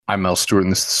I'm Mel Stewart,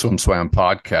 and this is the Swim Swam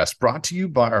podcast brought to you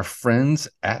by our friends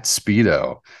at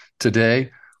Speedo.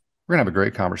 Today, we're going to have a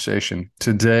great conversation.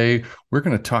 Today, we're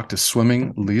going to talk to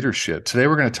swimming leadership. Today,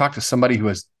 we're going to talk to somebody who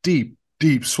has deep,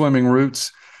 deep swimming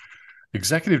roots,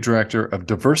 Executive Director of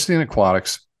Diversity in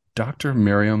Aquatics, Dr.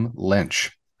 Miriam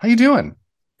Lynch. How you doing?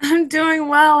 I'm doing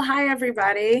well. Hi,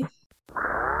 everybody.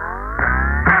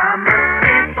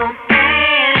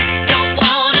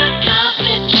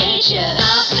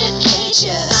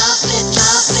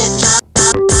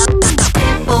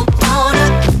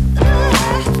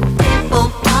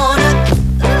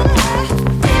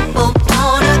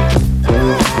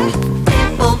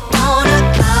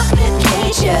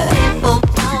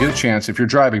 Get a chance, if you're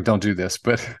driving, don't do this,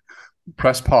 but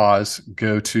press pause,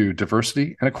 go to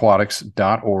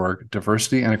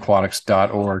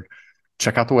diversityandaquatics.org,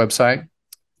 check out the website,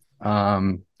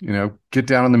 get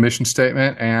down on the mission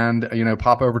statement and,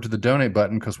 pop over to the donate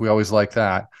button because we always like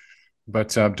that. But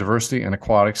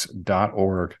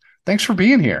diversityandaquatics.org. Thanks for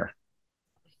being here.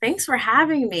 Thanks for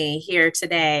having me here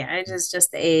today. It is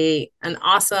just an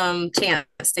awesome chance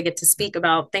to get to speak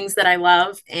about things that I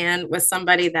love and with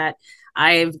somebody that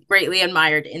I've greatly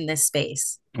admired in this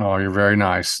space. Oh, you're very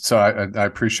nice. So I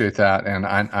appreciate that. And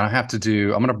I'm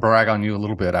going to brag on you a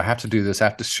little bit. I have to do this. I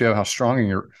have to show how strong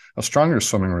your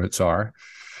swimming roots are.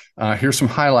 Here's some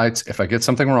highlights. If I get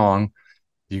something wrong,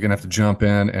 you're going to have to jump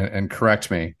in and correct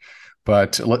me.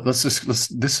 But this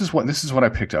is what I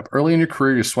picked up. Early in your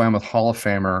career, you swam with Hall of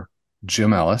Famer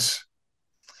Jim Ellis.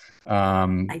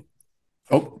 I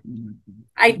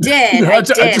did. I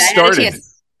just started.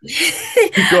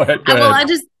 Go ahead. Well, I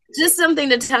just something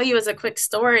to tell you as a quick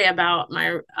story about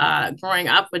my growing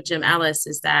up with Jim Ellis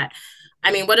is that,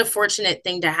 I mean, what a fortunate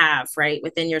thing to have, right,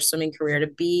 within your swimming career, to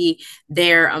be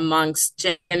there amongst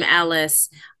Jim Ellis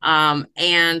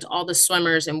and all the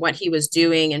swimmers and what he was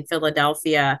doing in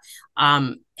Philadelphia.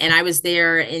 And I was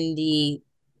there in the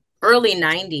early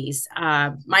 90s.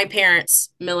 My parents'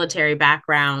 military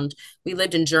background, we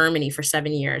lived in Germany for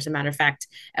 7 years. As a matter of fact,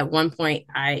 at one point,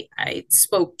 I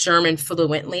spoke German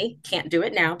fluently. Can't do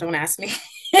it now. Don't ask me.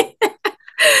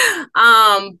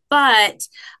 But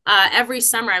every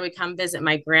summer I would come visit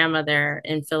my grandmother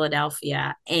in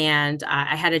Philadelphia, and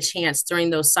I had a chance during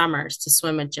those summers to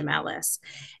swim with Jim Ellis.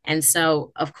 And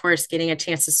so, of course, getting a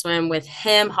chance to swim with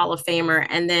him, Hall of Famer,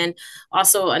 and then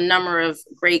also a number of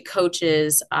great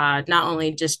coaches, not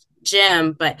only just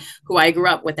Jim, but who I grew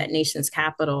up with at Nation's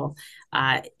Capital,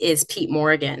 is Pete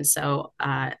Morgan. So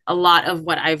a lot of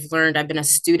what I've learned, I've been a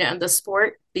student of the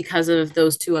sport because of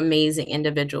those two amazing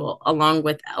individuals, along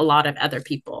with a lot of other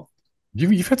people.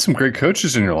 You've had some great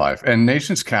coaches in your life, and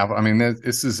Nation's Cap. I mean,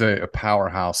 this is a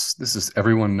powerhouse.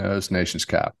 Everyone knows Nation's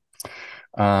Cap.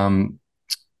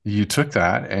 You took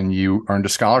that and you earned a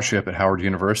scholarship at Howard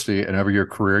University, and over your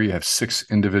career, you have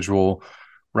 6 individual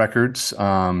records,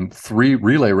 3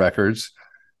 relay records,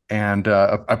 and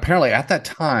apparently at that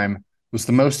time was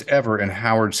the most ever in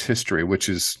Howard's history, which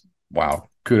is, wow,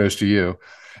 kudos to you.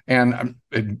 And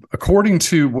according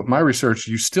to my research,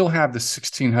 you still have the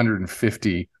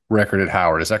 1650 record at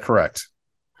Howard. Is that correct?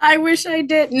 I wish I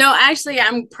did. No, actually,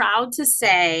 I'm proud to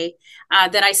say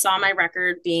that I saw my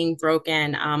record being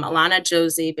broken. Alana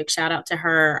Josie, big shout out to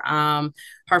her.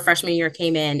 Her freshman year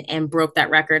came in and broke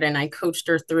that record, and I coached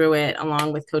her through it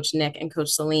along with Coach Nick and Coach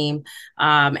Salim.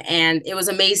 And it was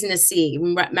amazing to see.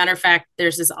 Matter of fact,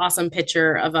 there's this awesome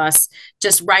picture of us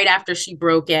just right after she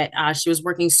broke it. She was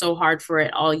working so hard for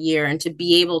it all year, and to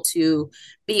be able to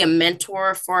be a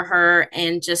mentor for her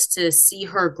and just to see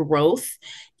her growth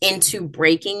into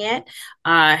breaking it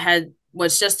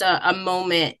was just a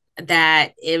moment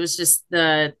that it was just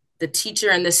the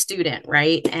teacher and the student,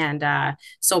 right? And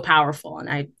so powerful.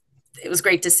 And it was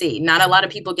great to see. Not a lot of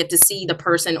people get to see the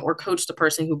person or coach the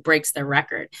person who breaks their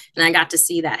record. And I got to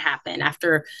see that happen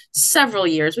after several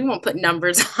years. We won't put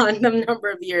numbers on the number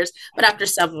of years, but after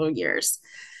several years.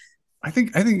 I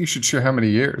think you should share how many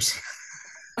years.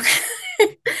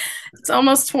 It's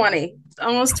almost 20.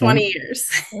 Almost 20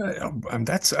 years.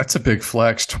 That's a big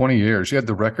flex. 20 years. You had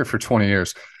the record for 20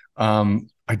 years.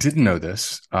 I didn't know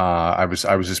this. I was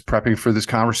just prepping for this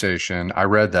conversation. I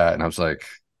read that and I was like,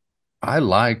 I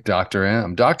like Dr.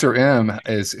 M. Dr. M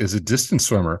is a distance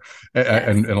swimmer, yes.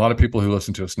 and a lot of people who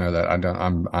listen to us know that. I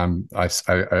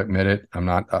admit it. I'm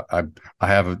not. I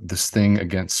have this thing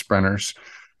against sprinters,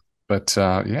 but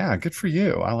yeah, good for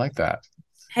you. I like that.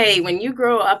 Hey, when you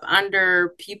grow up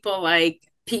under people like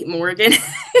Pete Morgan,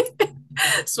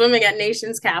 swimming at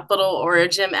Nation's Capital, or a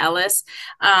Jim Ellis,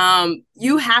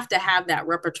 you have to have that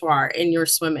repertoire in your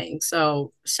swimming.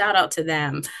 So shout out to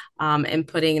them and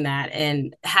putting that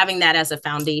and having that as a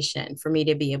foundation for me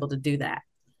to be able to do that.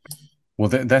 Well,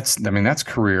 that's, I mean, that's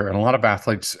career, and a lot of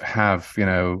athletes have,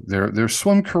 their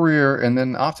swim career, and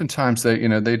then oftentimes they,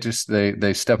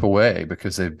 they step away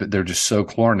because they're just so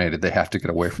chlorinated they have to get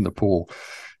away from the pool.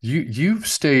 You've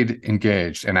stayed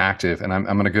engaged and active, and I'm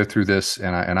going to go through this,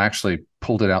 and I actually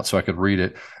pulled it out so I could read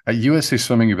it. At USA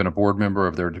Swimming, you've been a board member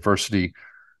of their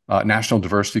National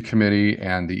Diversity Committee,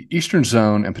 and the Eastern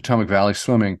Zone and Potomac Valley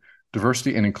Swimming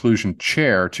Diversity and Inclusion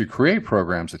Chair to create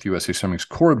programs with USA Swimming's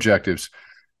core objectives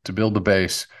to build the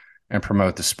base and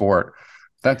promote the sport.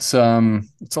 It's a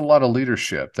lot of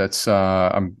leadership.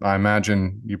 I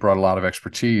imagine you brought a lot of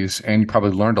expertise, and you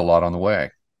probably learned a lot on the way.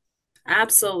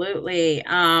 Absolutely.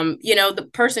 The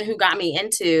person who got me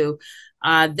into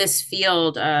this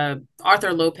field,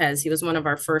 Arthur Lopez, he was one of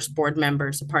our first board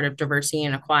members, a part of Diversity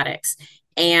in Aquatics.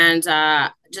 And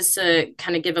just to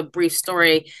kind of give a brief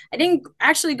story, I didn't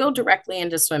actually go directly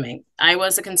into swimming. I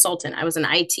was a consultant. I was an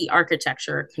IT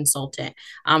architecture consultant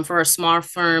for a small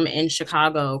firm in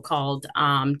Chicago called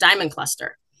Diamond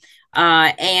Cluster.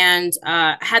 And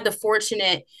had the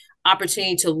fortunate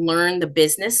opportunity to learn the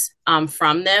business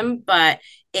from them. But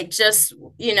it just,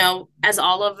 as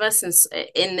all of us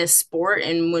in this sport,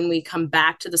 and when we come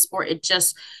back to the sport,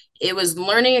 it was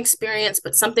learning experience,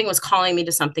 but something was calling me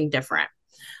to something different.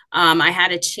 I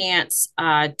had a chance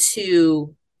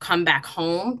to come back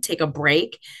home, take a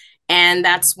break. And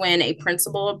that's when a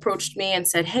principal approached me and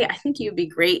said, "Hey, I think you'd be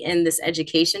great in this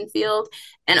education field."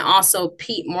 And also,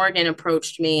 Pete Morgan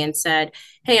approached me and said,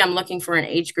 "Hey, I'm looking for an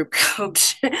age group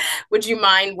coach. Would you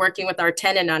mind working with our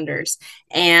 10 and unders?"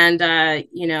 And,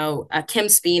 Kim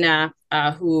Spina,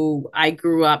 who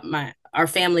our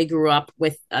family grew up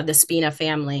with, the Spina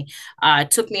family,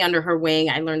 took me under her wing.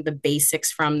 I learned the basics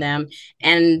from them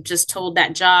and just told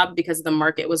that job, because the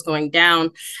market was going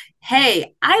down,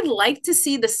 "Hey, I'd like to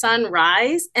see the sun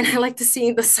rise and I like to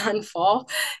see the sun fall,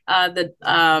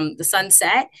 the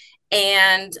sunset."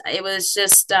 And it was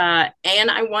just,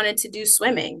 and I wanted to do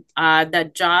swimming.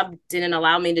 That job didn't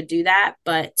allow me to do that,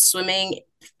 but swimming,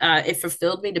 it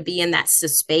fulfilled me to be in that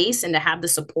space and to have the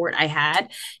support I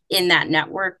had in that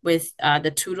network with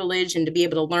the tutelage, and to be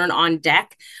able to learn on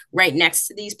deck right next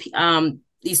to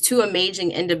these two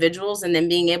amazing individuals, and then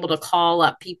being able to call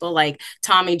up people like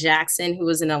Tommy Jackson, who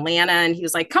was in Atlanta, and he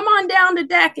was like, "Come on down to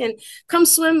deck and come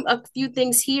swim a few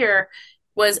things here,"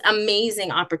 was amazing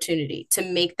opportunity to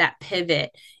make that pivot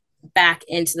back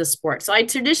into the sport. So I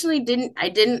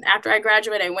didn't after I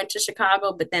graduated, I went to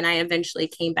Chicago, but then I eventually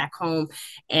came back home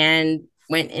and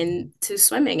went into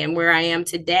swimming, and where I am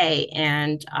today,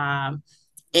 and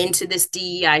into this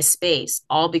DEI space,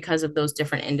 all because of those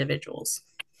different individuals.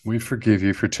 We forgive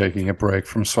you for taking a break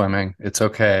from swimming. It's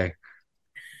okay.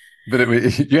 But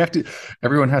you have to.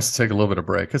 Everyone has to take a little bit of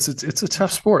break. It's a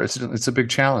tough sport. It's a big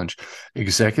challenge.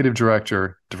 Executive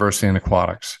director, diversity and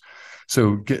aquatics.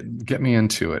 So get me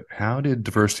into it. How did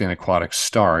diversity and aquatics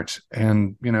start?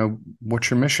 And what's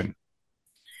your mission?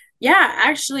 Yeah,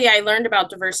 actually, I learned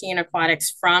about diversity in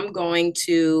aquatics from going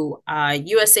to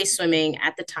USA Swimming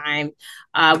at the time,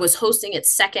 was hosting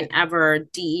its second ever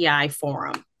DEI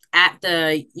forum at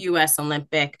the US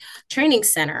Olympic Training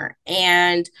Center.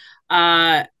 And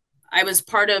I was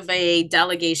part of a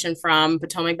delegation from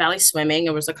Potomac Valley Swimming.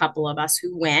 There was a couple of us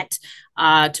who went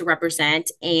to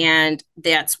represent, and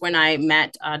that's when I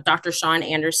met Dr. Sean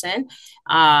Anderson,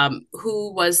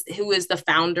 who is the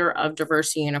founder of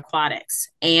Diversity in Aquatics.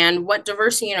 And what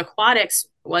Diversity in Aquatics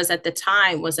was at the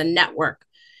time was a network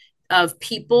of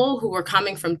people who were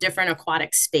coming from different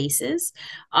aquatic spaces,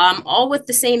 all with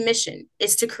the same mission: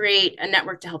 is to create a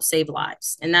network to help save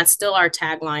lives. And that's still our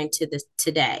tagline to this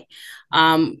today.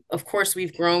 Of course,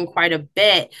 we've grown quite a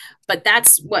bit, but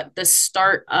that's what the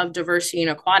start of Diversity in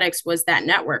Aquatics was, that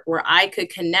network where I could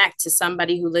connect to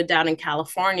somebody who lived out in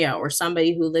California, or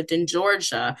somebody who lived in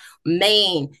Georgia,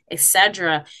 Maine,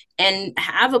 etc., and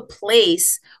have a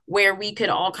place where we could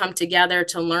all come together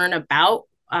to learn about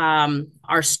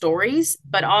our stories,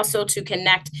 but also to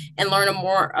connect and learn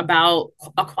more about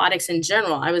aquatics in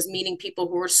general. I was meeting people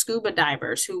who were scuba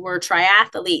divers, who were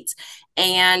triathletes,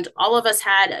 and all of us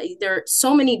had, there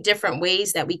so many different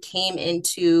ways that we came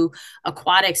into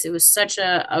aquatics. It was such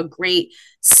a great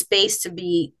space to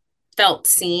be felt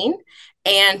seen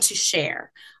and to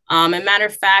share. A matter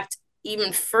of fact,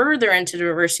 even further into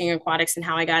diversity in aquatics and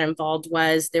how I got involved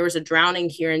was, there was a drowning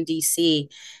here in DC,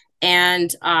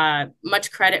 and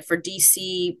much credit for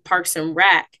DC Parks and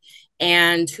Rec,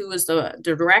 and who was the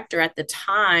director at the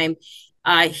time.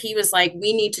 He was like,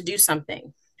 "We need to do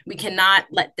something. We cannot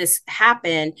let this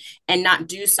happen and not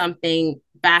do something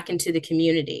back into the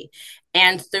community.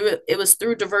 And it was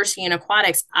through diversity in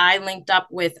aquatics, I linked up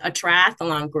with a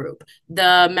triathlon group,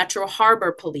 the Metro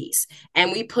Harbor Police,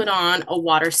 and we put on a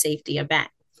water safety event.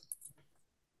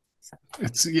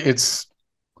 It's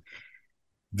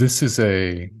this is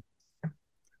a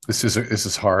this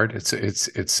is hard.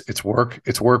 It's work.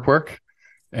 It's work.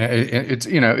 And it's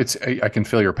it's I can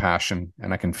feel your passion,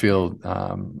 and I can feel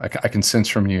I can sense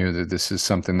from you that this is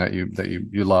something that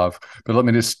you love. But let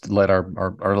me just let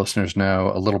our listeners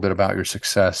know a little bit about your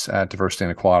success at Diversity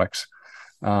in Aquatics.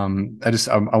 I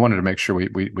wanted to make sure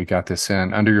we got this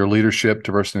in. Under your leadership,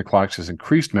 Diversity in Aquatics has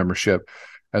increased membership,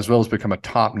 as well as become a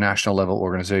top national level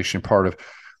organization, part of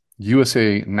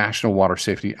USA National Water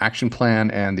Safety Action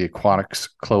Plan and the Aquatics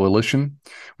Coalition.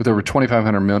 With over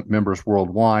 2,500 members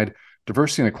worldwide,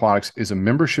 Diversity in Aquatics is a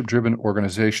membership-driven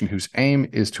organization whose aim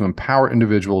is to empower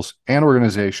individuals and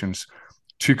organizations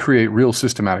to create real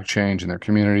systematic change in their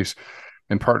communities.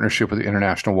 In partnership with the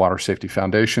International Water Safety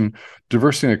Foundation,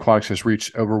 Diversity in Aquatics has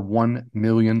reached over 1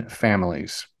 million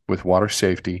families with water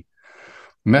safety,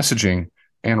 messaging,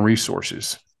 and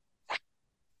resources.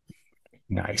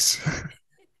 Nice.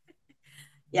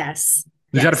 Yes.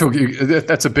 You got to feel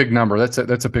that's a big number. That's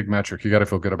a big metric. You got to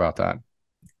feel good about that.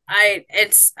 I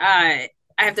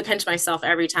have to pinch myself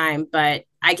every time, but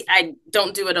I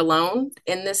don't do it alone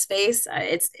in this space.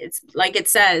 It's like it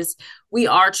says, we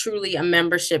are truly a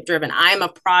membership driven. I'm a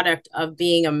product of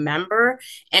being a member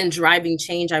and driving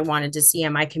change I wanted to see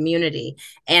in my community.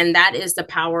 And that is the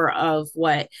power of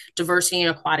what diversity in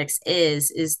aquatics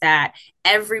is that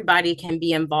everybody can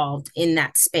be involved in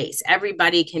that space.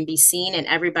 Everybody can be seen and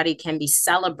everybody can be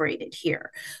celebrated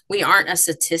here. We aren't a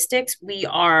statistics. We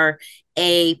are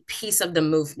a piece of the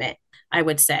movement, I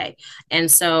would say.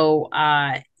 And so,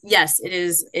 yes, it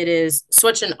is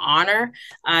such an honor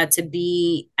to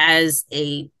be as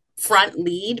a front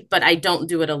lead, but I don't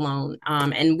do it alone.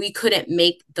 And we couldn't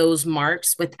make those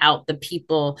marks without the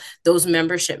people, those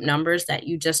membership numbers that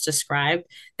you just described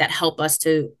that help us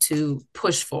to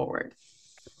push forward.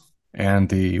 And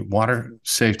the water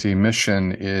safety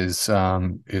mission is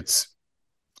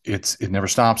it never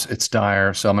stops. It's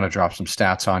dire. So I'm going to drop some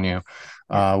stats on you.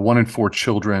 1 in 4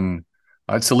 children.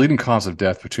 It's the leading cause of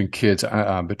death between kids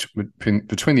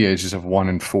between the ages of 1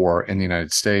 and 4 in the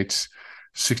United States.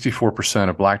 64%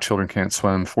 of Black children can't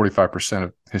swim. 45%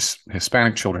 of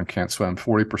Hispanic children can't swim.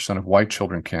 40% of white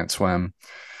children can't swim.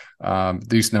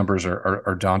 These numbers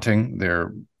are daunting.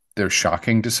 They're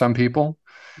shocking to some people,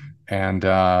 and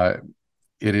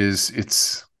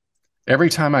it's every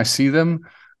time I see them,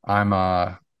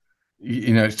 I'm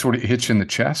it sort of hits you in the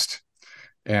chest.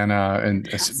 And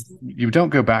you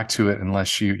don't go back to it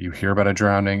unless you hear about a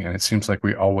drowning, and it seems like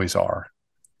we always are.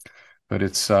 But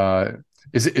it's are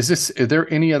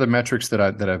there any other metrics that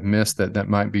I've missed that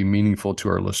might be meaningful to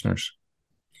our listeners?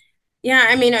 Yeah,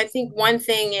 I mean, I think one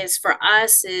thing is for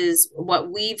us is what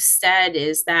we've said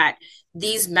is that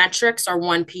these metrics are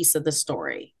one piece of the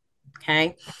story.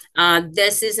 Okay.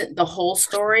 This isn't the whole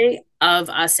story of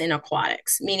us in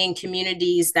aquatics, meaning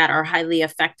communities that are highly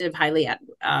effective, highly at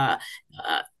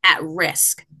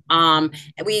risk.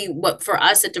 What for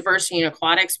us at diversity in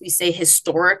aquatics, we say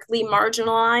historically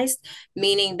marginalized,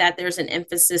 meaning that there's an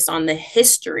emphasis on the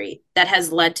history that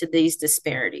has led to these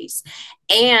disparities.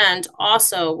 And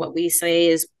also what we say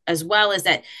is as well is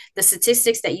that the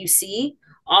statistics that you see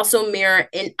also mirror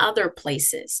in other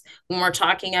places when we're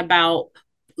talking about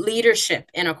leadership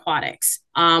in aquatics,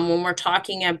 when we're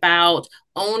talking about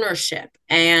ownership,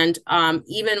 and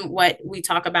even what we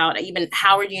talk about, even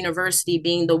Howard University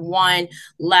being the one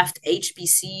left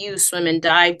HBCU swim and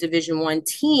dive Division I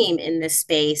team in this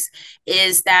space,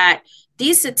 is that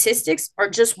these statistics are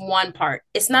just one part.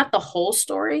 It's not the whole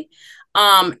story,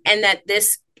 and that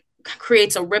this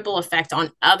creates a ripple effect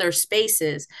on other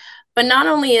spaces. But not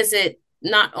only is it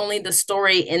not only the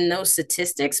story in those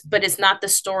statistics, but it's not the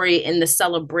story in the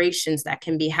celebrations that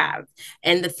can be had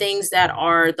and the things that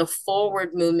are the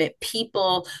forward movement,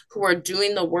 people who are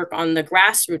doing the work on the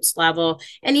grassroots level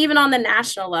and even on the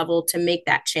national level to make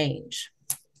that change.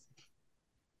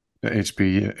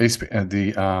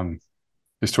 The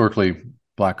historically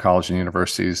Black college and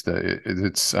universities,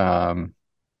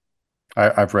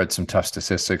 I've read some tough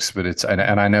statistics, but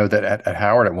and I know that at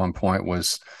Howard at one point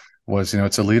was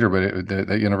it's a leader, but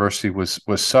the university was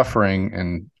suffering,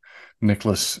 and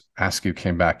Nicholas Askew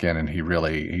came back in, and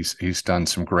he's done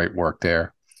some great work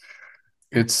there.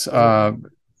 It's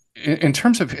in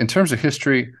terms of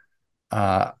history, there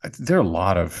are a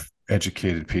lot of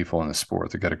educated people in the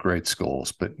sport that go to great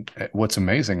schools, but what's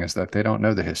amazing is that they don't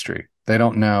know the history. They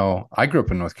don't know. I grew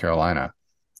up in North Carolina.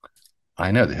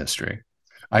 I know the history.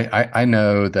 I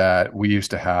know that we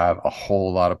used to have a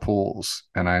whole lot of pools,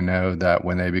 and I know that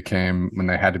when they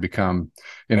had to become,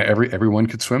 everyone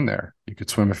could swim there. You could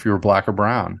swim if you were black or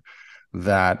brown.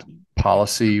 That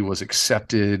policy was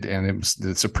accepted, and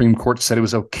the Supreme Court said it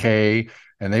was okay,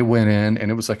 and they went in,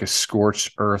 and it was like a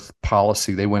scorched earth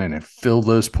policy. They went in and filled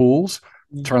those pools,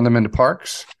 turned them into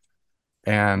parks,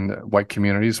 and white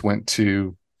communities went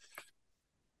to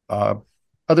uh,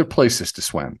 other places to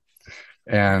swim.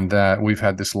 And we've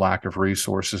had this lack of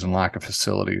resources and lack of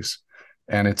facilities,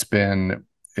 and it's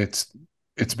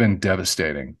it's been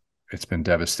devastating. It's been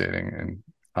devastating.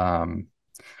 And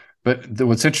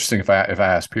what's interesting, if I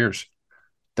ask peers,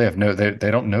 they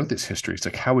don't know this history. It's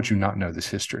like, how would you not know this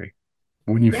history?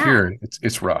 When you Yeah, hear it,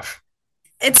 it's rough.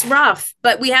 it's rough,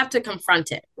 but we have to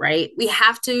confront it, right? We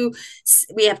have to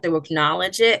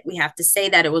acknowledge it. We have to say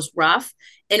that it was rough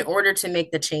in order to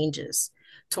make the changes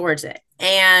towards it.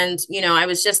 And I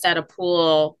was just at a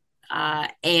pool,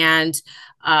 and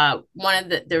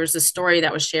there was a story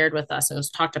that was shared with us, and it was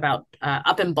talked about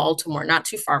up in Baltimore, not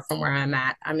too far from where I'm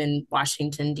at. I'm in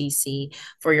Washington D.C.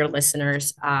 for your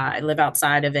listeners. I live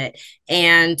outside of it,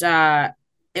 and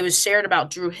it was shared about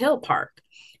Drew Hill Park,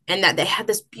 and that they had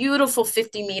this beautiful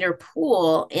 50-meter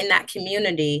pool in that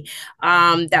community,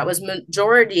 that was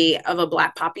majority of a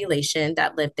Black population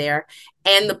that lived there.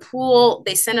 And the pool,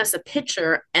 they sent us a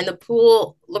picture, and the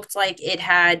pool looked like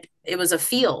it was a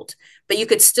field, but you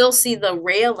could still see the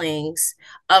railings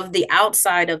of the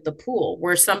outside of the pool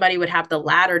where somebody would have the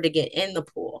ladder to get in the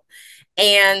pool.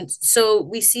 And so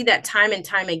we see that time and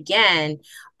time again,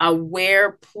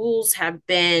 where pools have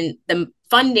been, the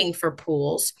funding for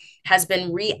pools has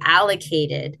been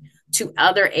reallocated to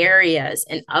other areas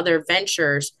and other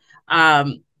ventures,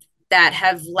 that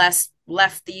have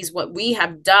left these, what we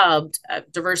have dubbed,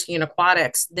 diversity in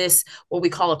aquatics, this what we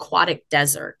call aquatic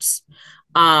deserts.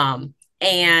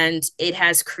 And it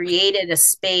has created a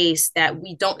space that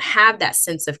we don't have that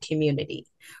sense of community,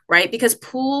 right? Because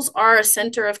pools are a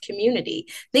center of community.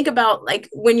 Think about, like,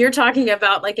 when you're talking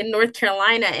about, like, in North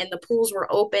Carolina, and the pools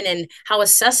were open and how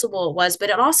accessible it was, but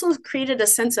it also created a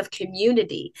sense of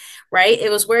community, right?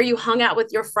 It was where you hung out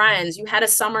with your friends, you had a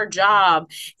summer job.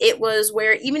 It was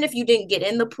where, even if you didn't get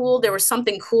in the pool, there was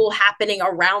something cool happening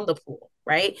around the pool,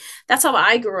 right? That's how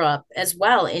I grew up as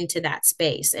well, into that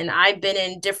space. And I've been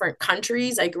in different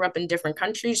countries. I grew up in different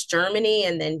countries, Germany,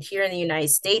 and then here in the United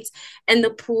States. And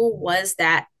the pool was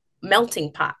that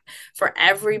melting pot for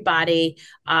everybody,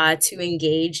 to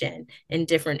engage in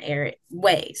different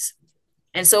ways.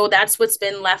 And so that's what's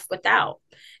been left without.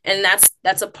 And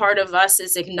that's a part of us,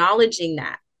 is acknowledging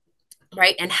that,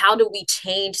 right? And how do we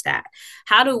change that?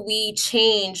 How do we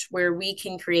change where we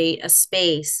can create a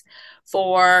space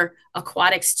for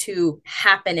aquatics to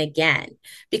happen again?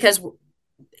 Because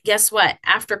guess what?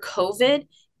 After COVID,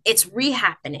 it's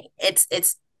rehappening.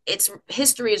 It's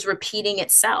history is repeating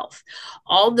itself.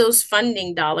 All those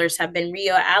funding dollars have been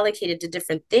reallocated to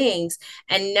different things,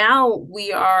 and now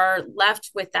we are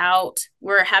left without.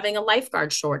 We're having a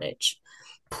lifeguard shortage.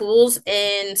 Pools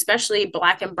in especially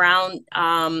Black and brown,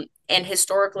 and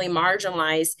historically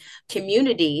marginalized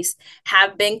communities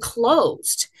have been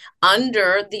closed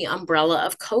under the umbrella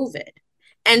of COVID.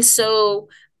 And so,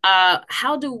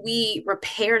 how do we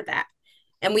repair that?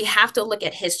 And we have to look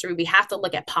at history. We have to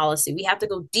look at policy. We have to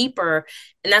go deeper.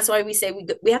 And that's why we say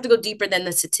we have to go deeper than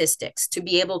the statistics to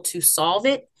be able to solve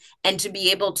it, and to be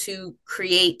able to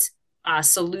create,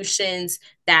 solutions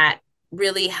that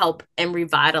really help and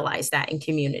revitalize that in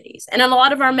communities. And a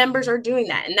lot of our members are doing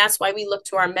that. And that's why we look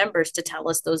to our members to tell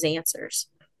us those answers.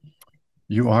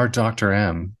 You are Dr.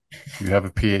 M. You have a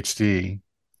PhD.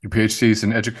 Your PhD is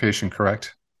in education,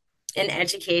 correct? In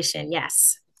education,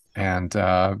 yes. And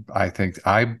I think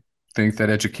that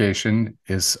education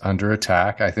is under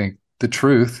attack. I think the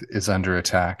truth is under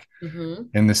attack Mm-hmm.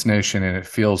 in this nation, and it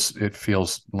feels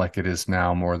like it is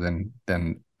now more than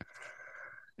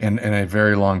in a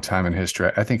very long time in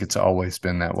history. I think it's always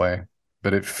been that way,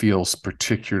 but it feels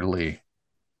particularly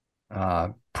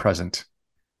present.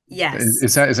 Yes.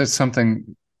 Is that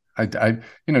something?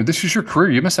 This is your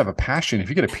career. You must have a passion. If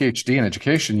you get a PhD in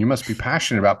education, you must be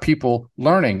passionate about people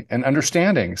learning and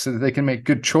understanding so that they can make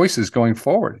good choices going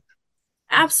forward.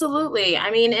 Absolutely. I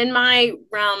mean, in my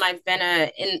realm, I've been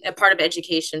a part of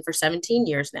education for 17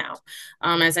 years now.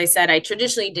 As I said, I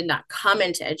traditionally did not come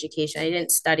into education. I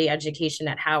didn't study education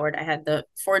at Howard. I had the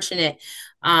fortunate,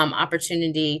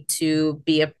 opportunity to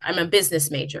I'm a business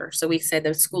major. So we said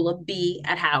the school of B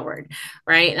at Howard,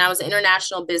 right? And I was an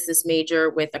international business major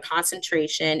with a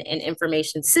concentration in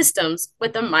information systems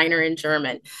with a minor in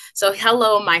German. So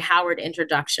hello, my Howard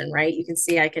introduction, right? You can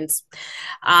see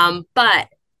but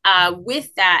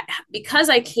with that, because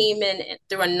I came in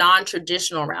through a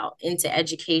non-traditional route into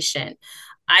education,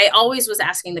 I always was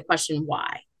asking the question,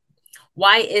 why?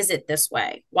 Why is it this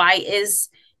way? Why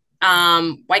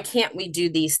can't we do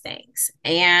these things?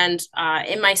 And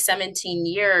in my 17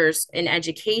 years in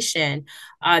education,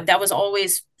 that was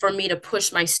always for me to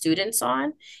push my students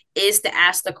on, is to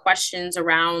ask the questions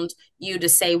around you, to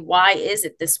say, why is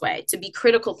it this way? To be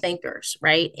critical thinkers,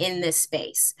 right, in this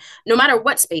space, no matter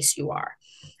what space you are.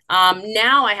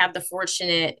 Now I have the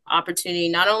fortunate opportunity.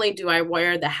 Not only do I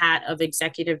wear the hat of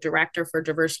executive director for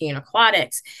diversity in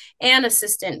aquatics and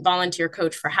assistant volunteer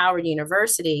coach for Howard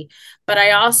University, but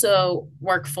I also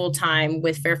work full time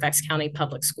with Fairfax County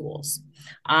Public Schools.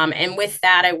 And with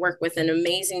that, I work with an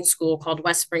amazing school called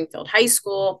West Springfield High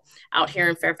School out here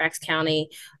in Fairfax County.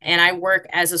 And I work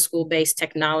as a school based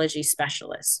technology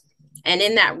specialist. And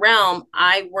in that realm,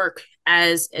 I work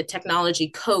as a technology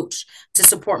coach to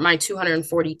support my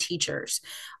 240 teachers.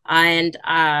 And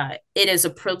it is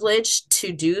a privilege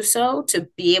to do so, to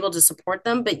be able to support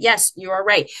them. But yes, you are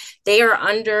right. They are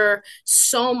under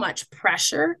so much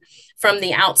pressure from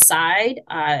the outside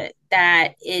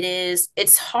that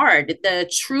it's hard. The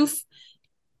truth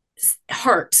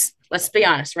hurts. Let's be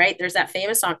honest, right? There's that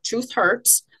famous song, Truth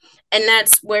Hurts. And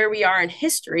that's where we are in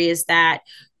history, is that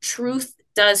truth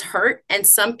does hurt, and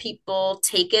some people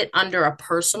take it under a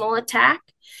personal attack.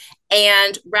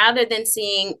 And rather than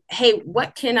seeing, hey,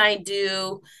 what can I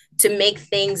do to make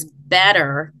things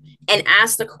better, and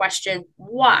ask the question,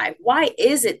 why? Why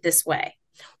is it this way?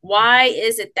 Why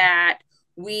is it that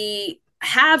we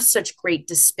have such great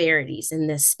disparities in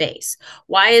this space?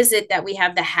 Why is it that we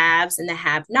have the haves and the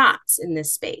have-nots in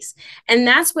this space? And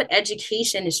that's what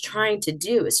education is trying to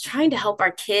do, is trying to help our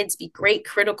kids be great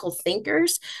critical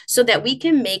thinkers so that we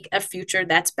can make a future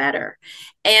that's better.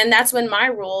 And that's when my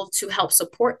role, to help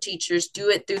support teachers do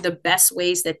it through the best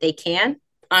ways that they can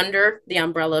under the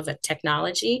umbrella of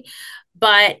technology.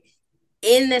 But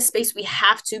in this space, we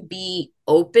have to be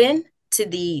open to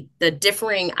the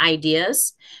differing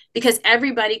ideas, because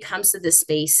everybody comes to this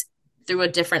space through a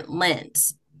different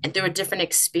lens and through a different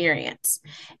experience.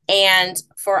 And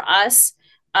for us,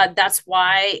 that's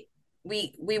why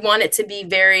we want it to be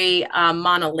very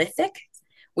monolithic.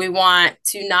 We want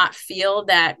to not feel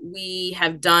that we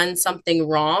have done something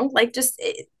wrong. Like, just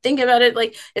think about it.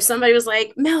 Like, if somebody was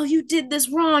like, Mel, you did this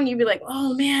wrong, you'd be like,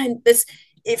 oh man,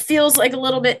 it feels like a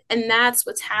little bit. And that's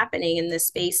what's happening in this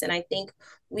space. And I think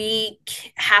we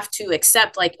have to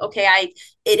accept, like, okay,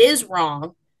 it is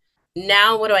wrong.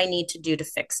 Now what do I need to do to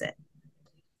fix it?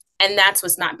 And that's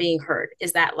what's not being heard,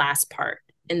 is that last part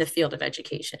in the field of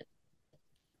education.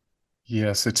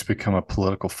 Yes, it's become a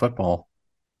political football.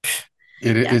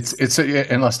 Yes.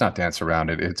 And let's not dance around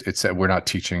it. It's we're not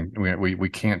teaching. We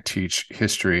can't teach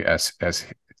history as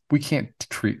we can't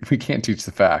teach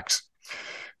the facts.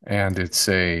 And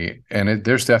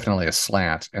there's definitely a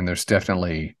slant, and there's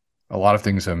definitely a lot of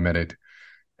things omitted.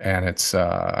 And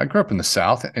I grew up in the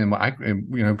South,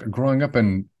 and growing up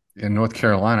in North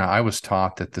Carolina, I was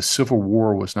taught that the Civil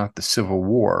War was not the Civil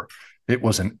War. It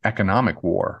was an economic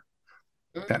war,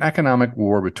 an economic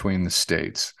war between the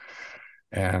states.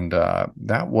 And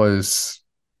that's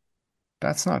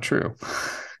not true.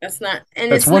 That's not,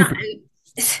 and That's it's one.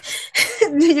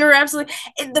 not, you're absolutely,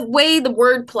 the way the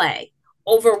wordplay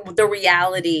over the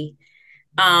reality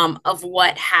of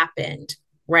what happened,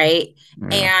 right?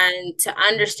 Yeah. And to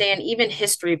understand, even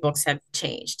history books have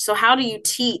changed. So how do you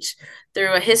teach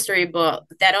through a history book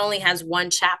that only has one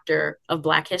chapter of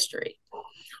Black history,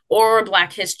 or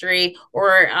Black history,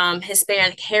 or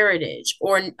Hispanic heritage,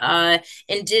 or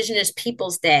Indigenous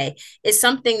Peoples Day? Is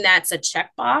something that's a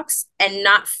checkbox and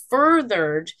not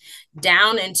furthered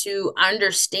down into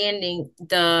understanding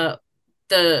the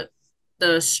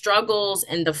struggles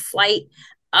and the flight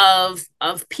of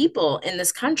people in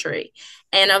this country,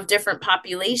 and of different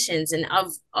populations, and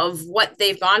of what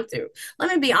they've gone through.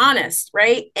 Let me be honest,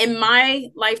 right? In my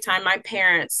lifetime, my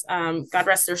parents, God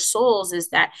rest their souls, is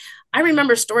that I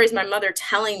remember stories my mother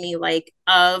telling me, like,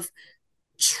 of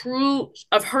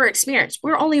her experience.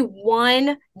 We're only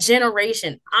one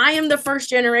generation. I am the first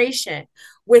generation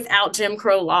without Jim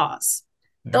Crow laws.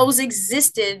 Yeah. Those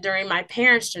existed during my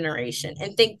parents' generation.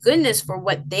 And thank goodness for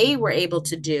what they were able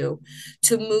to do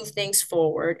to move things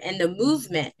forward and the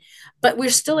movement. But we're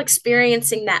still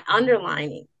experiencing that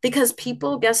underlining, because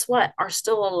people, guess what, are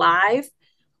still alive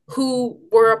who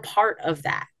were a part of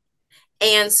that.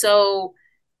 And so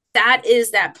that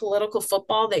is that political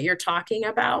football that you're talking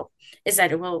about, is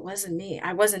that, well, it wasn't me,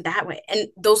 I wasn't that way. And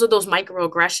those are those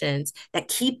microaggressions that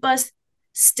keep us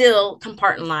still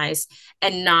compartmentalized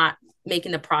and not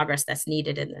making the progress that's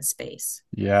needed in this space.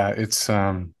 Yeah, it's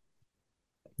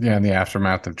yeah, in the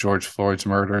aftermath of George Floyd's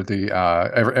murder, the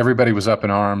everybody was up in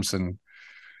arms, and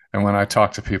when I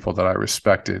talked to people that I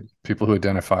respected, people who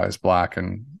identify as black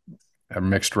and a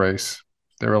mixed race,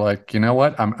 they were like, you know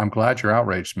what? I'm glad you're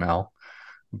outraged, Mel.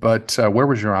 But where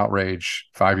was your outrage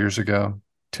 5 years ago,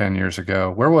 10 years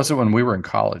ago? Where was it when we were in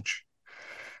college?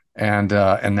 And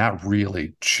that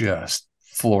really just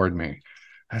floored me.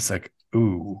 I was like,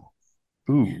 ooh,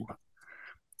 ooh.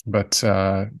 But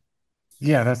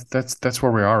yeah, that's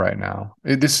where we are right now.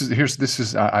 This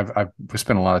is I've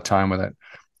spent a lot of time with it.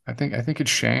 I think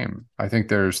it's shame. I think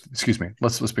there's, excuse me,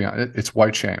 let's be honest, it's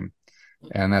white shame,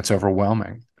 and that's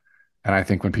overwhelming. And I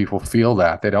think when people feel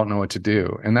that, they don't know what to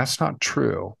do, and that's not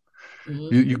true. You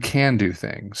Mm-hmm. can do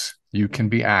things. You can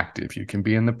be active. You can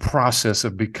be in the process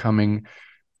of becoming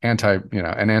an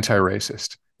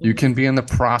anti-racist. You Mm-hmm. can be in the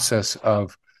process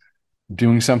of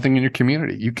doing something in your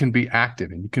community. You can be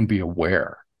active and you can be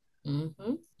aware.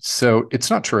 Mm-hmm. So it's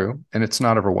not true and it's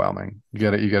not overwhelming. You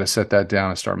got to set that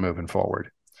down and start moving forward.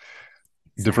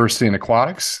 Exactly. Diversity in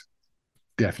aquatics,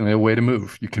 definitely a way to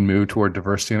move. You can move toward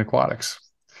diversity in aquatics.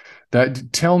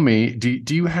 That tell me,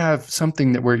 do you have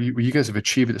something that where you guys have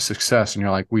achieved a success and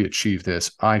you're like, we achieved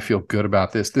this. I feel good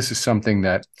about this. This is something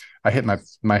that I hit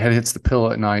my head hits the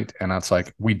pillow at night and it's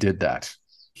like, we did that.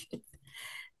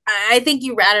 I think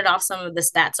you rattled off some of the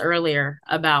stats earlier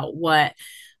about what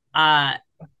uh,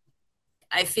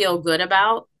 I feel good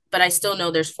about, but I still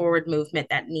know there's forward movement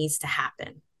that needs to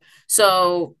happen.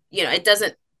 So, it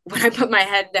doesn't, when I put my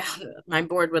head down, my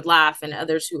board would laugh and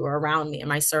others who are around me in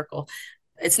my circle.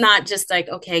 It's not just like,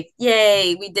 okay,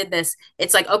 yay, we did this.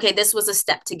 It's like, okay, this was a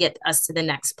step to get us to the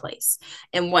next place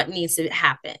and what needs to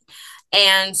happen.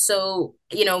 And so,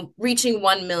 reaching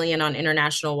 1 million on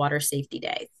International Water Safety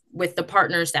Day with the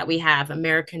partners that we have,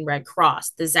 American Red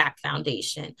Cross, the Zach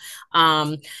Foundation,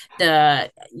 um,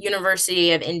 the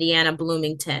University of Indiana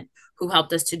Bloomington, who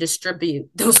helped us to distribute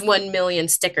those 1 million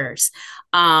stickers,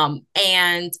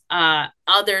 and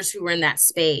others who were in that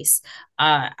space.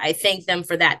 I thank them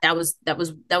for that. That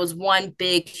was one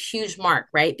big, huge mark,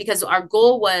 right? Because our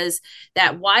goal was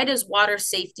that why does water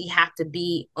safety have to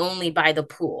be only by the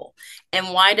pool,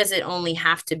 and why does it only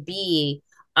have to be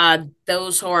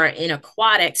those who are in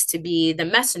aquatics to be the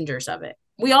messengers of it?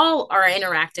 We all are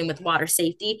interacting with water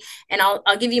safety, and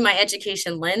I'll give you my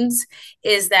education lens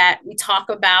is that we talk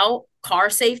about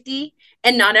car safety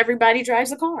and not everybody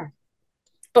drives a car,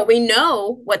 but we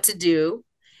know what to do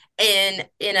in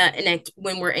a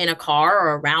when we're in a car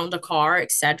or around a car,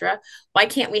 etc. Why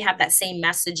can't we have that same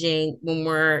messaging when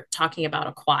we're talking about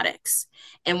aquatics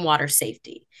and water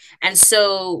safety? And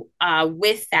so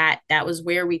with that, that was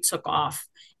where we took off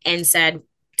and said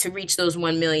to reach those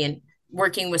 1 million,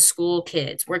 working with school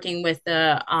kids, working with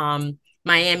the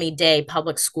Miami-Dade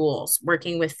public schools,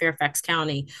 working with Fairfax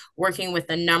County, working with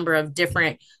a number of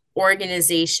different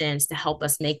organizations to help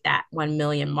us make that 1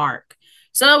 million mark.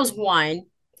 So that was one.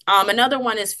 Another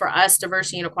one is for us,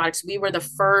 Diversity in Aquatics. We were the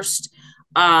first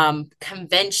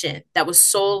convention that was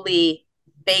solely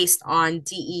based on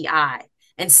DEI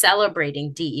and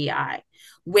celebrating DEI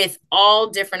with all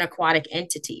different aquatic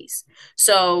entities.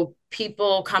 So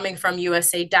people coming from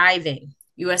USA Diving,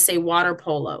 USA Water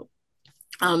Polo,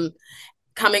 um,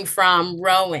 coming from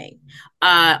rowing,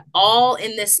 all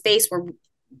in this space where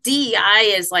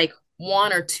DEI is like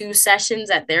 1 or 2 sessions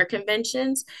at their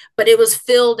conventions, but it was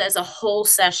filled as a whole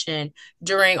session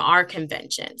during our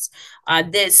conventions.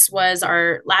 This was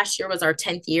our last year was our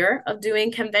 10th year of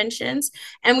doing conventions,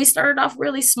 and we started off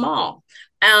really small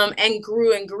and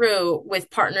grew with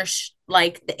partners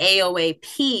like the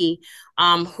AOAP,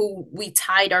 who we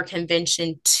tied our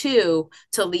convention to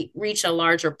reach a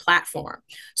larger platform.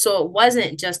 So it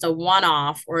wasn't just a one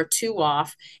off or a two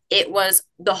off, it was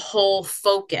the whole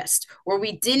focused, where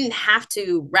we didn't have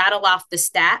to rattle off the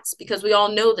stats because we all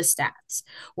know the stats,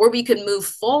 where we could move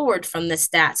forward from the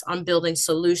stats on building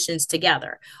solutions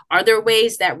together. Are there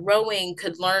ways that rowing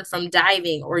could learn from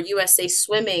diving, or USA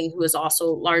Swimming, who is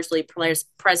also largely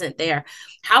present there?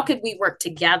 How could we work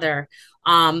together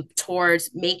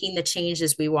towards making the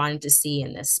changes we wanted to see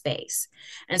in this space?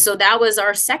 And so that was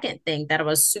our second thing that I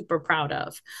was super proud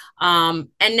of. And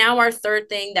now our third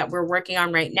thing that we're working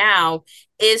on right now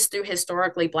is through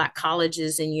historically Black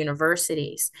colleges and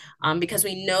universities, because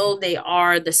we know they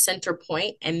are the center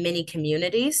point in many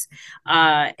communities.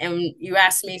 And you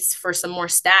asked me for some more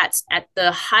stats. At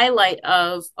the highlight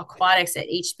of aquatics at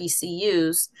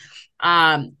HBCUs,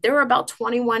 there were about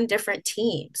 21 different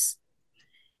teams.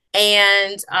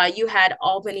 And you had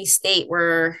Albany State,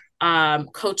 where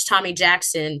Coach Tommy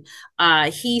Jackson,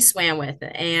 he swam with.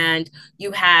 And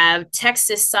you have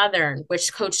Texas Southern,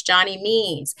 which Coach Johnny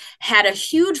Means had a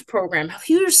huge program, a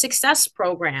huge success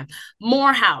program.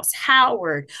 Morehouse,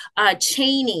 Howard,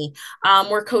 Cheney,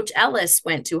 where Coach Ellis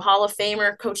went to, Hall of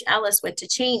Famer Coach Ellis went to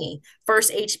Cheney,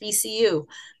 first HBCU.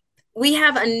 We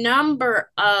have a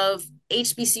number of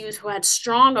HBCUs who had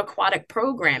strong aquatic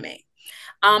programming,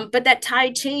 but that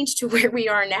tide changed to where we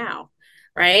are now,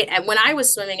 right? And when I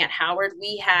was swimming at Howard,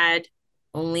 we had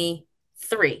only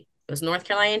three. It was North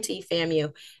Carolina T,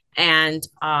 FAMU, and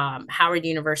Howard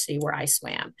University, where I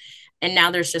swam. And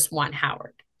now there's just one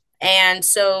Howard. And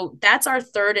so that's our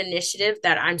third initiative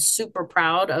that I'm super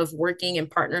proud of working in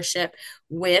partnership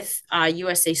with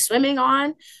USA Swimming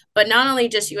on. But not only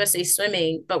just USA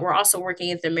Swimming, but we're also working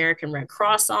with the American Red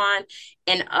Cross on.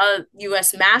 And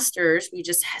US Masters, we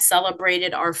just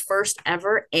celebrated our first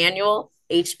ever annual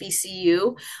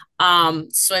HBCU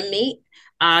swim meet.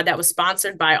 That was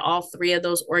sponsored by all three of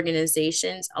those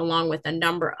organizations, along with a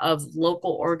number of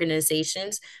local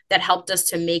organizations that helped us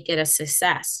to make it a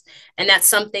success. And that's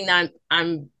something that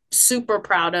I'm super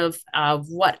proud of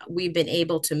what we've been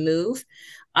able to move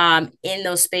in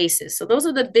those spaces. So those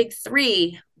are the big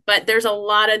three, but there's a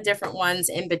lot of different ones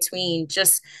in between.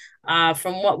 Just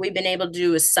from what we've been able to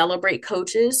do is celebrate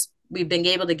coaches. We've been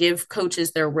able to give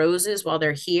coaches their roses while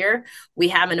they're here. We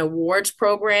have an awards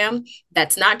program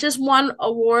that's not just one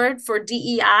award for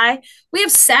DEI. We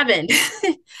have seven,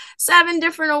 seven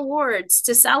different awards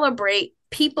to celebrate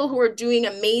people who are doing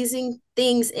amazing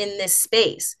things in this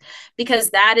space, because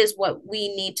that is what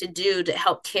we need to do to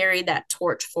help carry that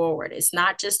torch forward. It's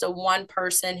not just a one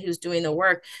person who's doing the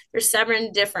work. There's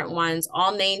seven different ones,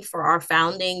 all named for our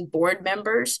founding board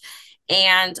members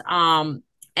and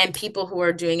people who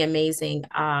are doing amazing,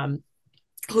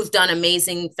 who've done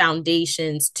amazing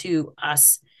foundations to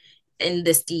us in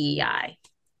this DEI.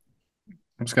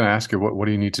 I'm just going to ask you, what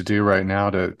do you need to do right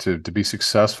now to be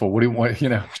successful? What do you want,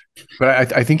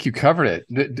 but I think you covered it.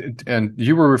 And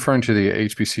you were referring to the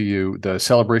HBCU, the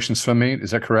celebration swim meet.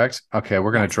 Is that correct? Okay.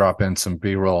 We're going to drop in some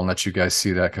B-roll and let you guys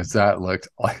see that, because that looked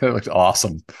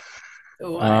awesome.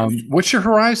 What's your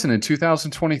horizon in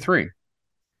 2023?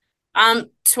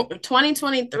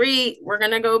 2023, we're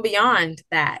going to go beyond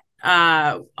that.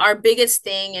 Our biggest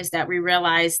thing is that we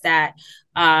realize that,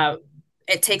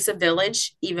 it takes a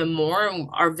village even more, and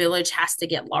our village has to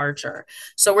get larger.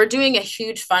 So we're doing a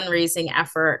huge fundraising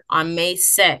effort on May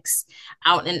 6th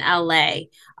out in LA.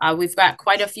 We've got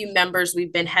quite a few members.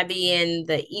 We've been heavy in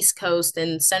the East Coast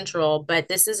and Central, but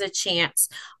this is a chance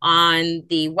on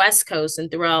the West Coast and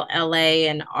throughout LA.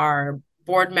 And our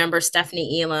board member,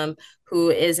 Stephanie Elam, who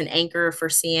is an anchor for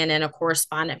CNN, a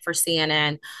correspondent for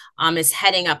CNN, is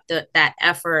heading up that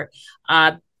effort.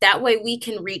 That way we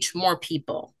can reach more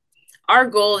people. Our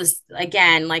goal is,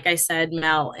 again, like I said,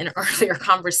 Mel, in an earlier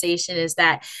conversation, is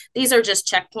that these are just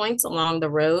checkpoints along the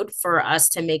road for us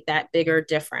to make that bigger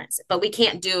difference. But we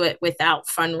can't do it without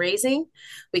fundraising.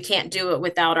 We can't do it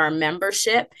without our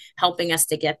membership helping us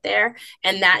to get there.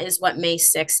 And that is what May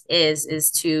 6th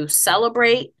is to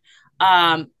celebrate,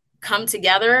 come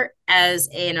together as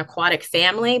an aquatic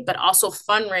family, but also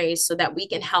fundraise so that we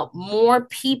can help more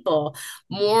people,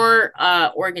 more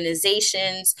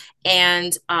organizations,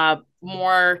 and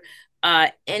more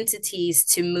entities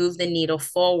to move the needle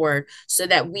forward so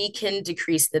that we can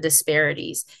decrease the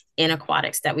disparities in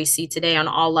aquatics that we see today on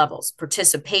all levels: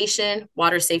 participation,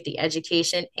 water safety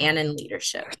education, and in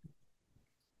leadership.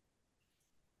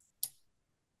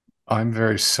 I'm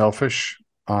very selfish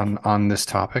on this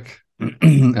topic,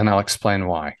 and I'll explain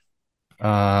why.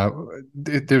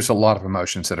 There's a lot of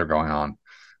emotions that are going on.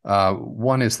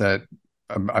 One is that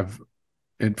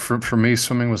for me,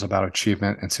 swimming was about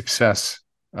achievement and success.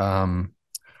 Cullen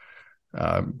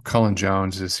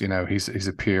Jones is, he's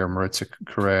a peer. Maritza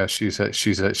Correa,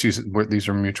 these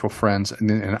are mutual friends,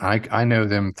 and I know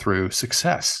them through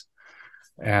success.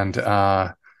 And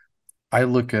I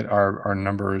look at our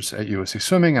numbers at USA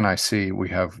Swimming, and I see we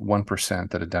have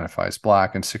 1% that identifies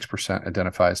Black and 6%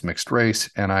 identifies mixed race.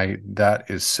 And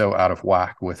that is so out of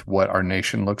whack with what our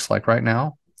nation looks like right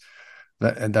now,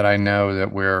 that I know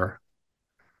that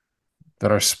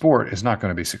our sport is not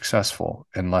going to be successful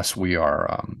unless we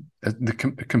are the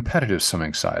competitive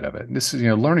swimming side of it. This is,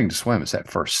 learning to swim is that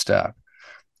first step.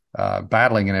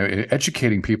 Battling and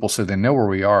educating people so they know where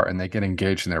we are and they get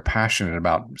engaged and they're passionate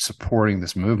about supporting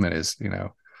this movement is,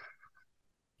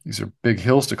 these are big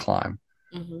hills to climb.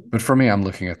 Mm-hmm. But for me, I'm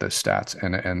looking at those stats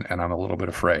and I'm a little bit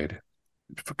afraid,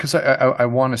 because I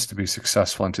want us to be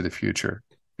successful into the future.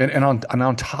 And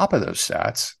on top of those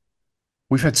stats,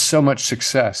 we've had so much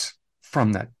success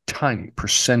from that tiny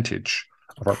percentage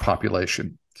of our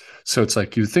population. So it's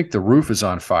like you think the roof is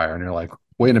on fire, and you're like,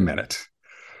 wait a minute,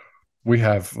 we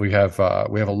have a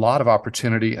lot of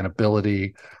opportunity and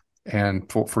ability,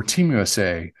 and for Team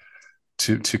USA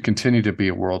to continue to be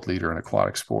a world leader in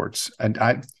aquatic sports. And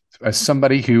I, as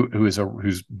somebody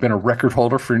who's been a record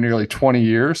holder for nearly 20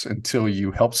 years, until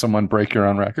you help someone break your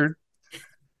own record,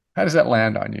 how does that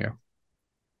land on you?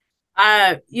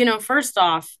 First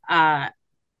off, a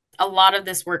lot of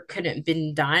this work couldn't have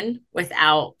been done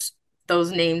without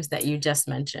those names that you just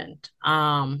mentioned.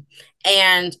 And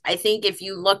I think if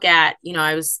you look at,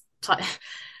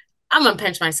 I'm gonna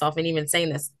pinch myself and even saying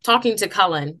this, talking to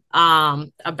Cullen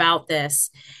about this,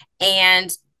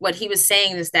 and what he was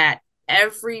saying is that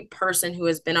every person who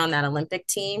has been on that Olympic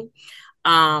team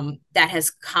that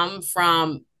has come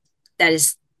from that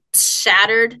is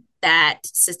shattered that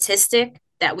statistic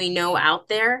that we know out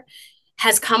there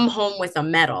has come home with a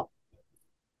medal,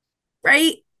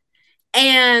 right?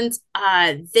 And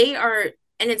they are,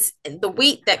 and it's the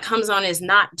weight that comes on is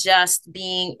not just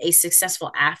being a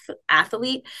successful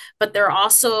athlete, but they're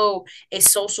also a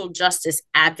social justice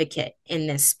advocate in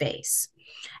this space.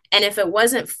 And if it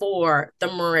wasn't for the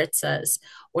Maritzas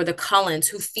or the Cullens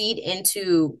who feed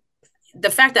into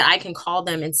the fact that I can call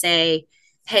them and say,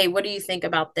 hey, what do you think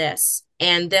about this?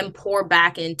 And then pour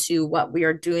back into what we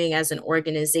are doing as an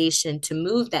organization to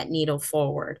move that needle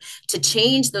forward, to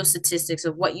change those statistics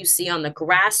of what you see on the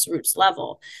grassroots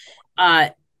level, uh,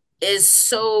 is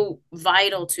so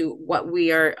vital to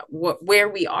where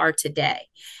we are today.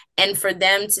 And for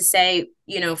them to say,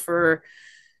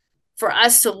 for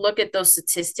us to look at those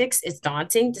statistics, it's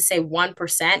daunting to say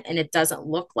 1% and it doesn't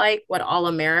look like what all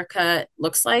America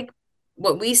looks like.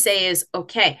 What we say is,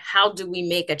 okay, how do we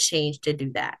make a change to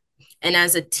do that? And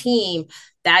as a team,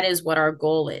 that is what our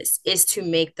goal is to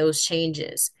make those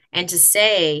changes and to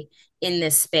say in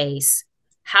this space,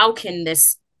 how can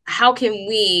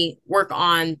we work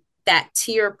on that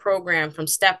tier program from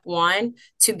step one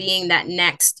to being that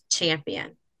next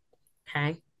champion?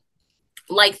 Okay.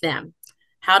 Like them,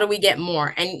 how do we get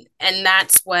more? And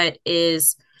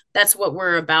that's what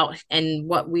we're about and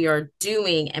what we are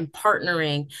doing and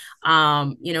partnering.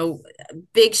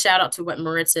 Big shout out to what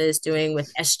Maritza is doing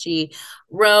with SG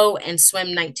Row and Swim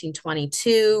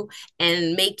 1922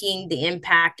 and making the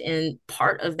impact and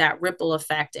part of that ripple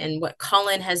effect, and what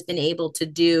Cullen has been able to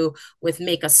do with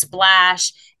Make a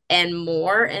Splash and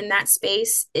more in that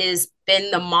space is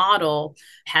been the model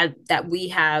that we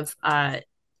have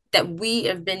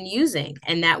been using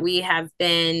and that we have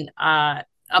been a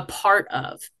part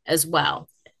of as well.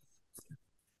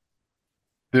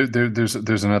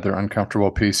 There's another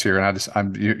uncomfortable piece here,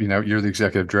 and you're the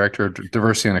executive director of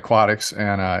diversity in aquatics,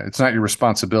 and it's not your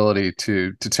responsibility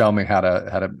to tell me how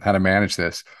to manage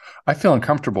this. I feel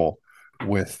uncomfortable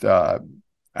with. I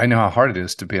know how hard it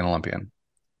is to be an Olympian,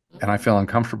 and I feel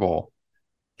uncomfortable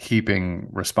heaping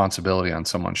responsibility on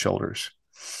someone's shoulders.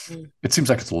 Mm-hmm. It seems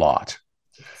like it's a lot.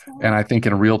 And I think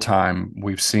in real time,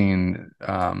 we've seen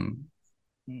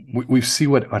we see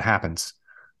what happens.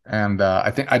 And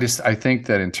I think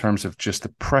that in terms of just the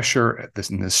pressure,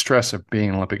 and the stress of being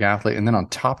an Olympic athlete, and then on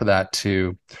top of that,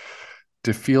 to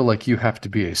feel like you have to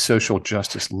be a social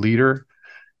justice leader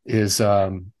is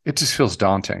it just feels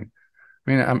daunting.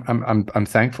 I mean, I'm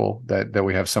thankful that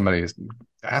we have somebody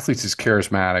athletes as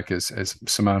charismatic as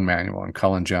Simone Manuel and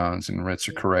Cullen Jones and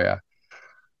Ritzer Correa,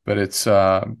 but it's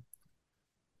I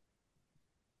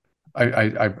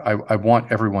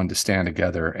want everyone to stand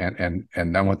together, and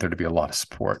I want there to be a lot of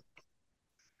support.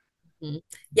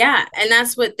 Yeah, and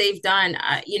that's what they've done.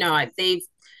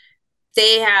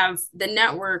 They have the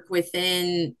network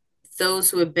within those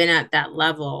who have been at that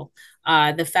level.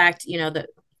 The fact that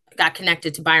got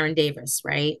connected to Byron Davis,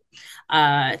 right?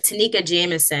 Tanika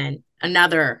Jamison,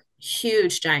 another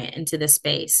huge giant into the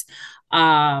space,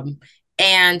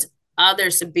 and other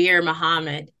Sabir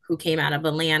Muhammad who came out of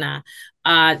Atlanta.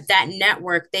 That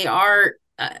network, they are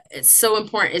it's so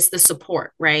important. It's the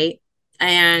support, right?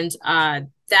 And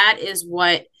that is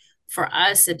what for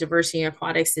us at Diversity in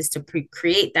Aquatics is to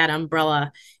create that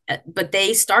umbrella. But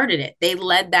they started it. They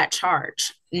led that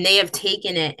charge, and they have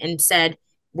taken it and said,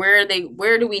 where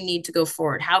do we need to go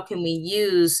forward? How can we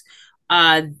use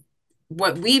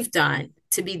what we've done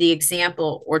to be the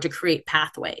example or to create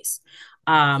pathways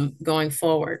going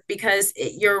forward? Because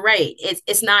you're right,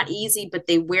 it's not easy, but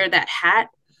they wear that hat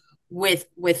with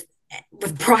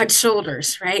broad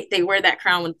shoulders, right? They wear that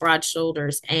crown with broad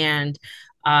shoulders, and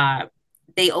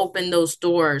they open those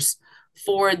doors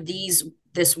for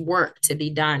this work to be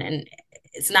done. And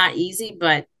it's not easy,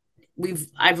 but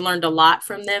I've learned a lot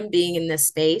from them being in this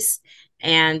space,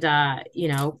 and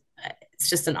it's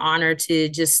just an honor to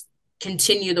just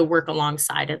continue the work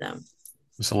alongside of them.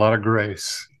 There's a lot of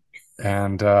grace,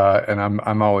 and I'm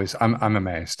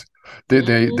amazed.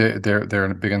 They're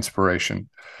a big inspiration.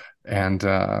 And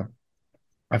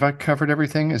have I covered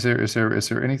everything? Is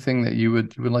there anything that you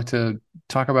would like to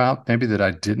talk about? Maybe that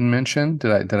I didn't mention?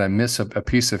 Did I miss a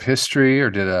piece of history, or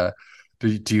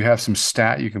do you have some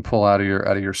stat you can pull out of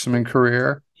your swimming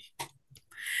career?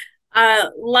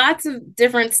 Lots of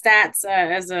different stats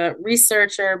as a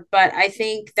researcher, but I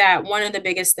think that one of the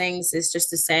biggest things is just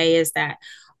to say is that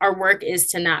our work is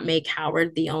to not make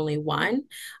Howard the only one.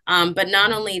 But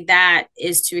not only that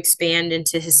is to expand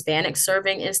into Hispanic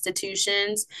serving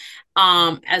institutions,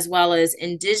 as well as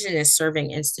Indigenous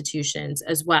serving institutions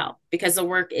as well, because the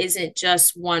work isn't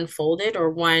just one folded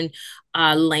or one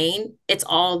lane, it's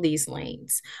all these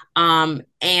lanes. And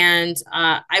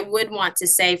I would want to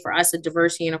say for us at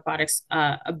Diversity in Aquatics,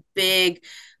 a big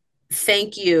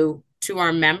thank you to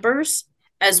our members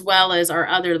as well as our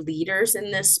other leaders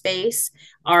in this space,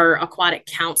 our aquatic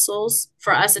councils.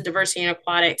 For us at Diversity in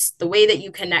Aquatics, the way that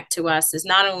you connect to us is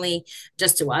not only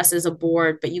just to us as a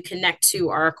board, but you connect to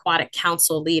our aquatic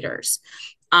council leaders.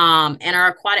 And our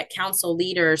aquatic council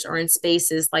leaders are in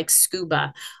spaces like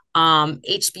scuba,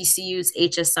 HBCUs,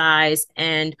 HSIs,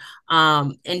 and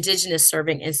Indigenous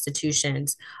serving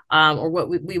institutions, or what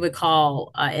we would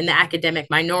call in the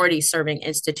academic minority serving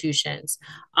institutions,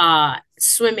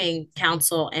 swimming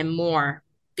council, and more,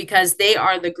 because they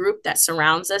are the group that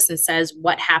surrounds us and says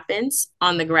what happens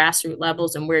on the grassroots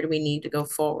levels and where do we need to go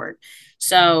forward.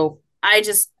 So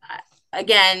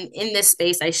again, in this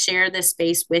space, I share this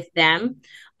space with them,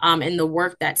 and the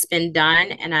work that's been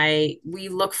done. And we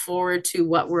look forward to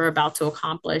what we're about to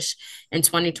accomplish in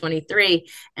 2023.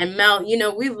 And Mel,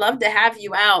 we'd love to have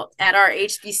you out at our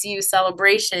HBCU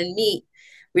celebration meet.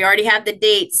 We already have the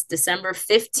dates, December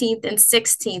 15th and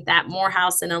 16th at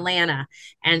Morehouse in Atlanta.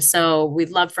 And so we'd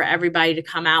love for everybody to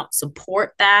come out,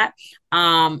 support that,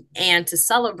 and to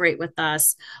celebrate with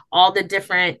us all the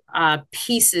different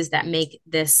pieces that make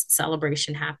this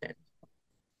celebration happen.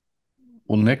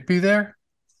 Will Nick be there?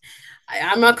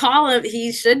 I'm gonna call him.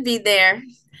 He should be there.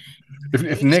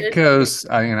 If Nick goes,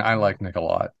 I like Nick a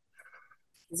lot.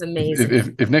 It's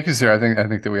amazing. If Nick is there, I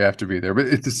think that we have to be there, but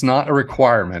it's not a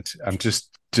requirement. I'm just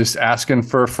asking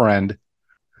for a friend.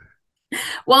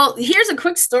 Well, here's a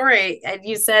quick story. And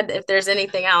you said if there's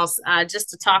anything else,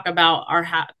 just to talk about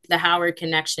the Howard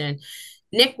connection.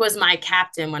 Nick was my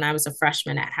captain when I was a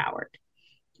freshman at Howard.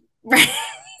 Right.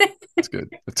 That's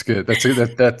good. That's good.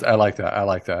 That I like that. I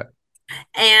like that.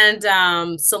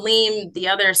 And Salim, the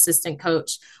other assistant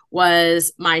coach,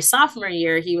 was my sophomore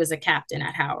year. He was a captain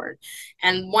at Howard.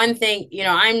 And one thing,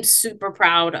 I'm super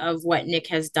proud of what Nick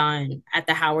has done at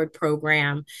the Howard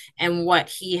program and what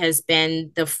he has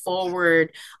been the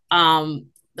forward star,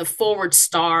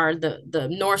 the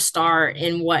North Star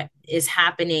in what is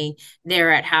happening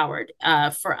there at Howard.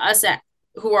 For us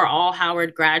who are all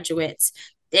Howard graduates,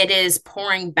 it is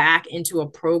pouring back into a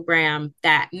program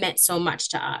that meant so much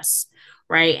to us.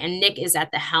 Right. And Nick is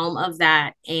at the helm of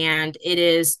that. And it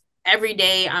is every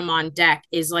day I'm on deck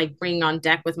is like bringing on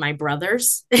deck with my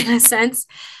brothers in a sense.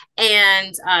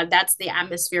 And that's the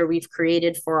atmosphere we've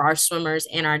created for our swimmers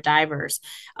and our divers.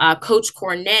 Coach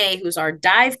Cornet, who's our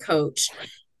dive coach,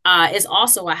 is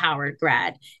also a Howard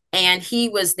grad. And he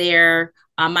was there.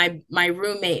 My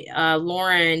roommate,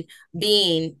 Lauren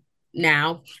Bean,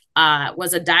 now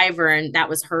was a diver, and that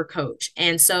was her coach.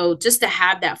 And so just to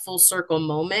have that full circle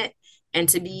moment and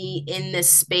to be in this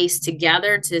space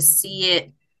together, to see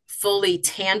it fully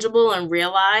tangible and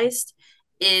realized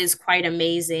is quite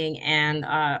amazing. And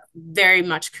very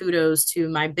much kudos to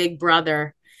my big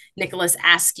brother, Nicholas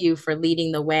Askew, for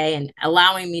leading the way and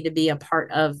allowing me to be a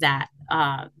part of that,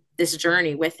 this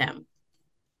journey with him.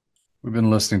 We've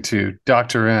been listening to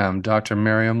Dr.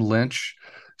 Miriam Lynch.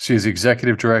 She is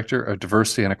Executive Director of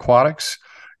Diversity in Aquatics.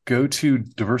 Go to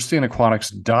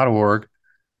diversityaquatics.org.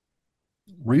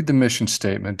 Read the mission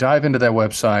statement, dive into that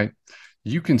website.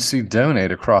 You can see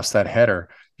donate across that header.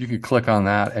 You can click on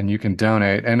that and you can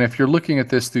donate. And if you're looking at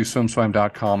this through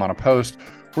swimswam.com on a post,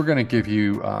 we're going to give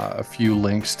you a few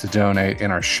links to donate in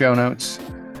our show notes.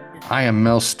 I am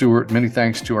Mel Stewart. Many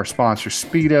thanks to our sponsor,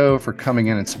 Speedo, for coming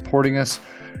in and supporting us.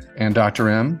 And Dr.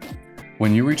 M,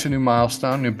 when you reach a new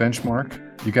milestone, new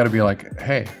benchmark, you got to be like,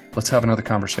 hey, let's have another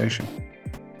conversation.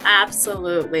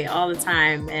 Absolutely, all the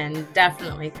time. And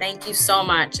definitely thank you so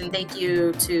much. And thank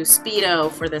you to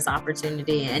Speedo for this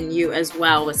opportunity, and you as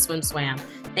well with SwimSwam.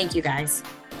 Thank you, guys.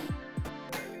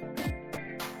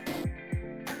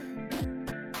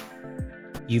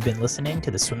 You've been listening to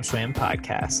the SwimSwam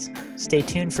podcast. Stay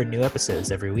tuned for new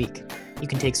episodes every week. You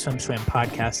can take Swim Swam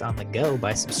Podcast on the go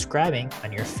by subscribing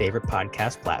on your favorite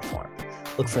podcast platform.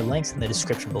 Look for links in the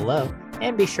description below,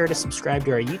 and be sure to subscribe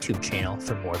to our YouTube channel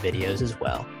for more videos as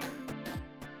well.